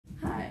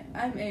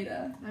I'm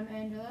Ada. I'm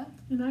Angela.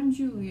 And I'm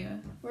Julia.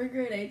 We're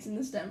grade 8s in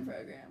the STEM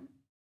program.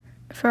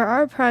 For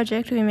our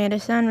project, we made a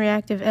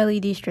sound-reactive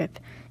LED strip.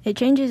 It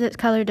changes its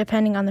color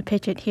depending on the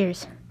pitch it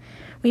hears.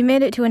 We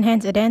made it to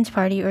enhance a dance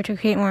party or to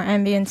create more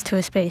ambience to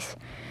a space.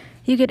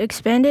 You could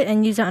expand it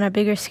and use it on a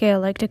bigger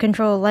scale, like to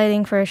control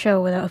lighting for a show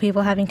without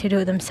people having to do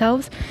it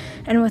themselves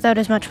and without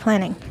as much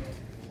planning.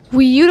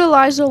 We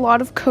utilized a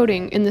lot of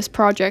coding in this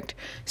project,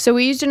 so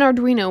we used an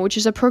Arduino, which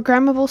is a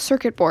programmable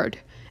circuit board,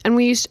 and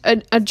we used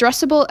an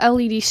addressable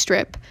LED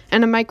strip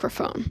and a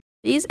microphone.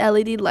 These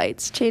LED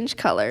lights change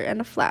color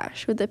and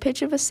flash with the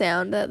pitch of a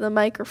sound that the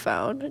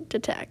microphone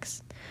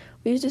detects.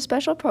 We used a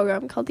special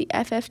program called the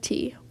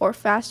FFT, or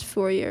Fast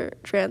Fourier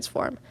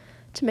Transform,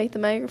 to make the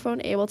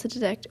microphone able to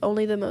detect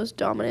only the most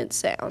dominant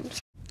sound.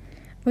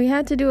 We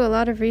had to do a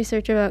lot of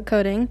research about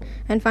coding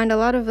and find a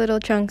lot of little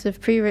chunks of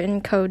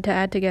pre-written code to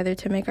add together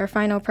to make our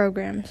final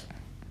programs.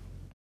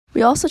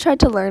 We also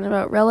tried to learn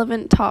about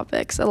relevant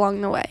topics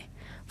along the way.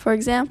 For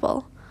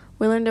example,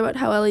 we learned about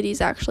how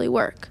LEDs actually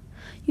work.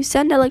 You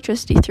send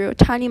electricity through a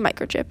tiny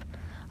microchip,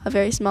 a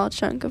very small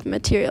chunk of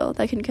material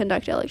that can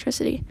conduct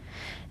electricity,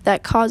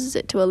 that causes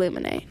it to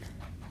illuminate.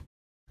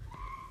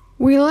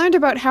 We learned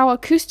about how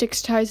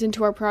acoustics ties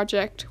into our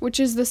project, which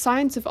is the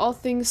science of all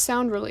things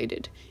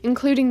sound-related,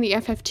 including the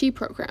FFT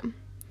program.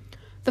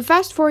 The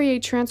Fast Fourier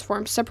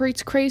Transform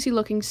separates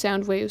crazy-looking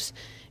sound waves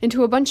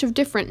into a bunch of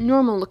different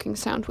normal-looking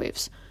sound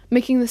waves,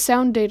 making the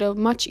sound data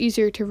much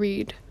easier to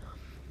read.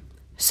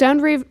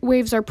 Sound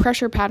waves are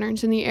pressure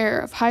patterns in the air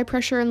of high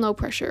pressure and low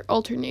pressure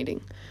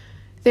alternating.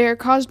 They are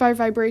caused by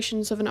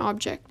vibrations of an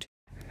object.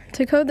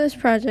 To code this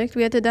project,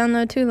 we had to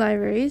download 2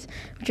 libraries,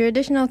 which are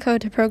additional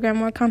code to program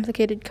more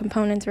complicated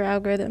components or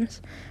algorithms.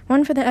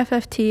 One for the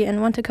FFT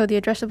and one to code the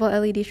addressable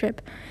LED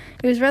strip.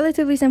 It was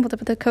relatively simple to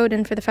put the code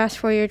in for the Fast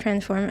Fourier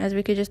Transform, as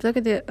we could just look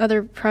at the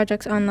other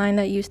projects online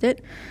that used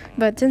it,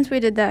 but since we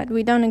did that,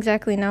 we don't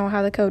exactly know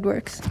how the code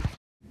works.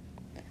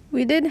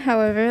 We did,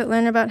 however,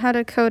 learn about how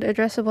to code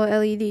addressable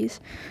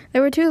LEDs.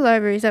 There were 2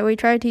 libraries that we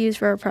tried to use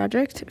for our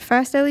project,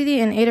 Fast LED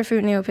and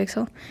Adafruit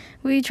NeoPixel.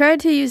 We tried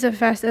to use the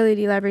Fast LED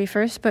library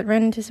first, but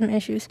ran into some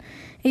issues.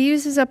 It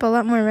uses up a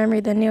lot more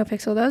memory than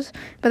NeoPixel does,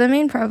 but the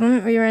main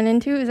problem we ran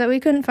into is that we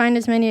couldn't find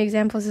as many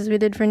examples as we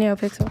did for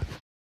NeoPixel.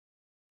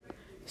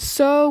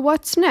 So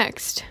what's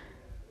next?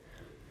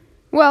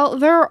 Well,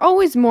 there are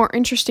always more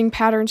interesting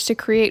patterns to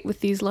create with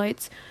these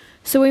lights,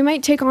 so we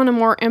might take on a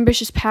more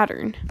ambitious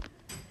pattern.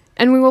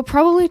 And we will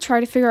probably try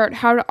to figure out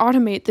how to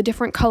automate the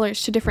different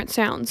colors to different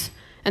sounds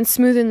and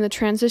smoothen the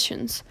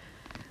transitions.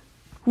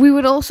 We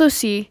would also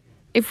see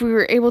if we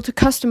were able to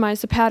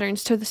customize the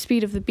patterns to the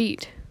speed of the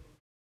beat.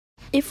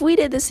 If we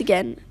did this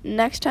again,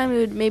 next time we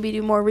would maybe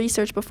do more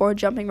research before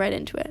jumping right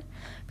into it,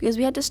 because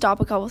we had to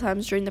stop a couple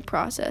times during the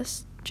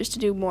process just to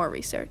do more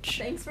research.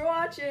 Thanks for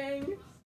watching!